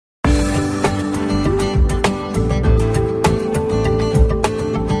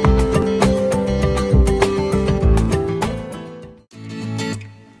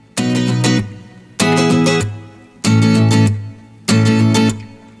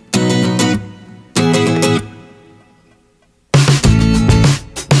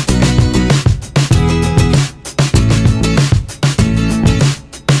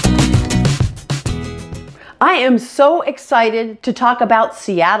am so excited to talk about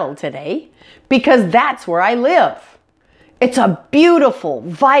Seattle today because that's where I live. It's a beautiful,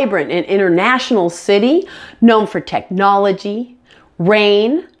 vibrant, and international city known for technology,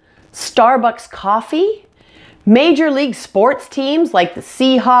 rain, Starbucks coffee, Major League sports teams like the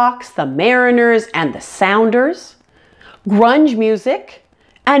Seahawks, the Mariners, and the Sounders, grunge music,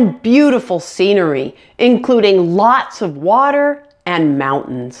 and beautiful scenery, including lots of water and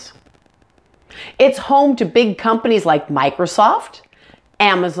mountains. It's home to big companies like Microsoft,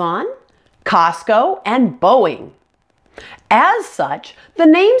 Amazon, Costco, and Boeing. As such, the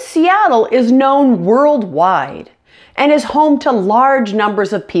name Seattle is known worldwide and is home to large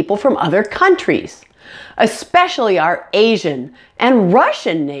numbers of people from other countries, especially our Asian and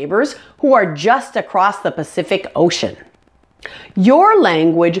Russian neighbors who are just across the Pacific Ocean. Your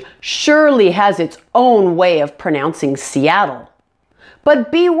language surely has its own way of pronouncing Seattle,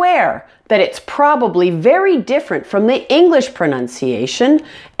 but beware that it's probably very different from the English pronunciation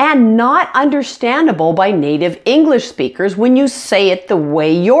and not understandable by native English speakers when you say it the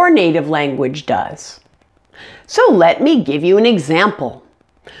way your native language does. So let me give you an example.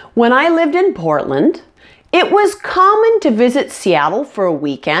 When I lived in Portland, it was common to visit Seattle for a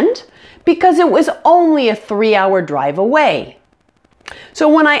weekend because it was only a 3-hour drive away. So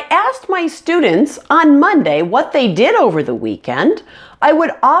when I asked my students on Monday what they did over the weekend, I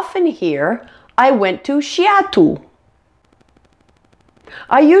would often hear, "I went to Seattle."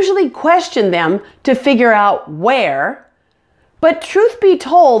 I usually questioned them to figure out where, but truth be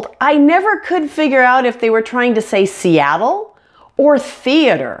told, I never could figure out if they were trying to say Seattle or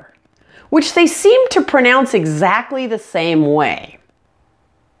theater, which they seem to pronounce exactly the same way.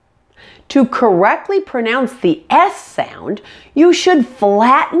 To correctly pronounce the S sound, you should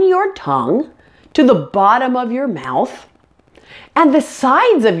flatten your tongue to the bottom of your mouth, and the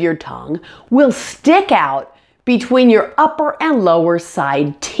sides of your tongue will stick out between your upper and lower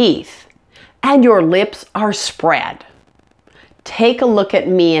side teeth, and your lips are spread. Take a look at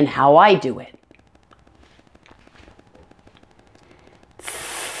me and how I do it.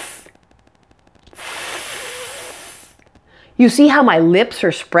 You see how my lips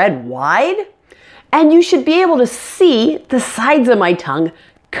are spread wide? And you should be able to see the sides of my tongue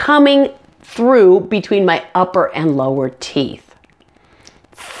coming through between my upper and lower teeth.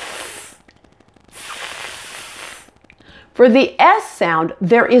 For the S sound,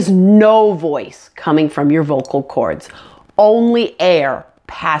 there is no voice coming from your vocal cords, only air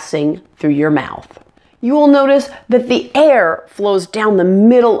passing through your mouth. You will notice that the air flows down the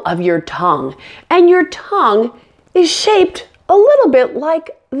middle of your tongue, and your tongue is shaped a little bit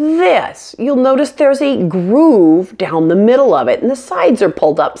like this. You'll notice there's a groove down the middle of it, and the sides are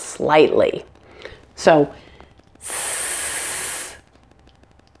pulled up slightly. So,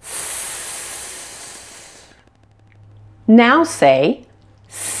 now say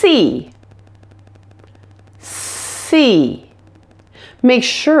see. See. Make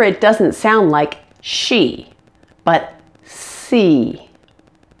sure it doesn't sound like she, but see.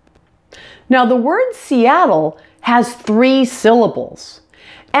 Now the word Seattle has 3 syllables,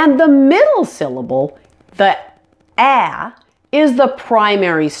 and the middle syllable, the A, is the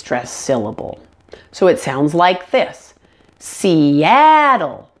primary stress syllable. So it sounds like this: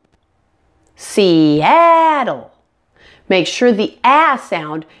 Seattle, Seattle. Make sure the A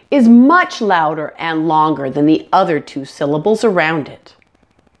sound is much louder and longer than the other 2 syllables around it.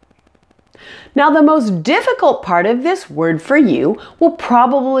 Now the most difficult part of this word for you will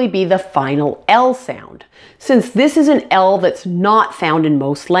probably be the final L sound, since this is an L that's not found in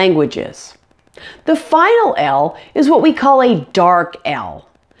most languages. The final L is what we call a dark L,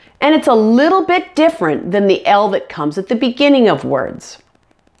 and it's a little bit different than the L that comes at the beginning of words.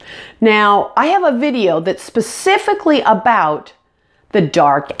 Now, I have a video that's specifically about the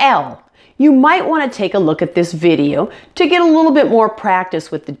dark L. You might want to take a look at this video to get a little bit more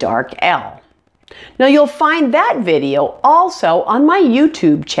practice with the dark L. Now you'll find that video also on my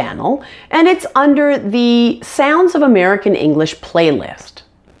YouTube channel, and it's under the Sounds of American English playlist.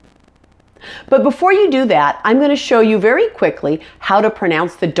 But before you do that, I'm going to show you very quickly how to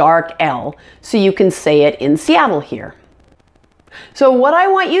pronounce the dark L so you can say it in Seattle here. So what I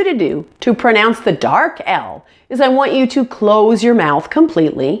want you to do to pronounce the dark L is I want you to close your mouth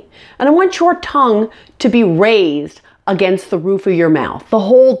completely, and I want your tongue to be raised against the roof of your mouth, the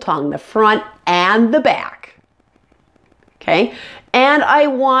whole tongue, the front and the back. Okay? And I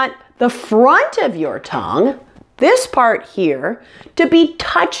want the front of your tongue, this part here, to be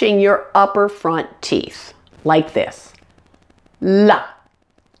touching your upper front teeth, like this. La.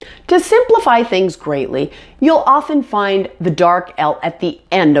 To simplify things greatly, you'll often find the dark L at the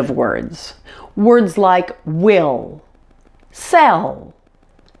end of words. words like will, sell,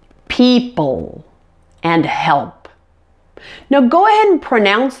 people, and help. Now go ahead and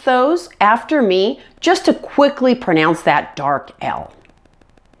pronounce those after me just to quickly pronounce that dark L.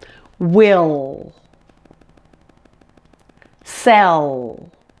 Will,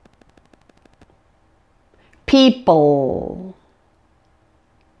 sell, people,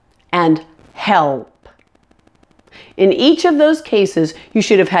 and help. In each of those cases, you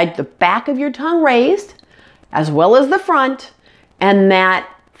should have had the back of your tongue raised, as well as the front, and that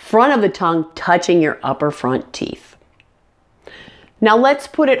front of the tongue touching your upper front teeth. Now let's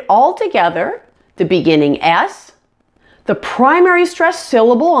put it all together. The beginning S, the primary stress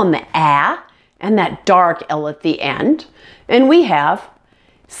syllable on the A, and that dark L at the end. And we have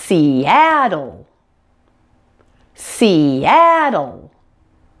Seattle. Seattle.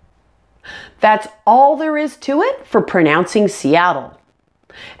 That's all there is to it for pronouncing Seattle.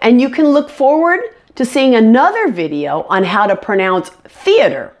 And you can look forward to seeing another video on how to pronounce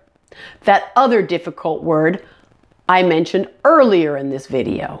theater, that other difficult word I mentioned earlier in this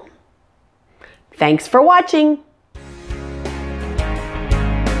video. Thanks for watching.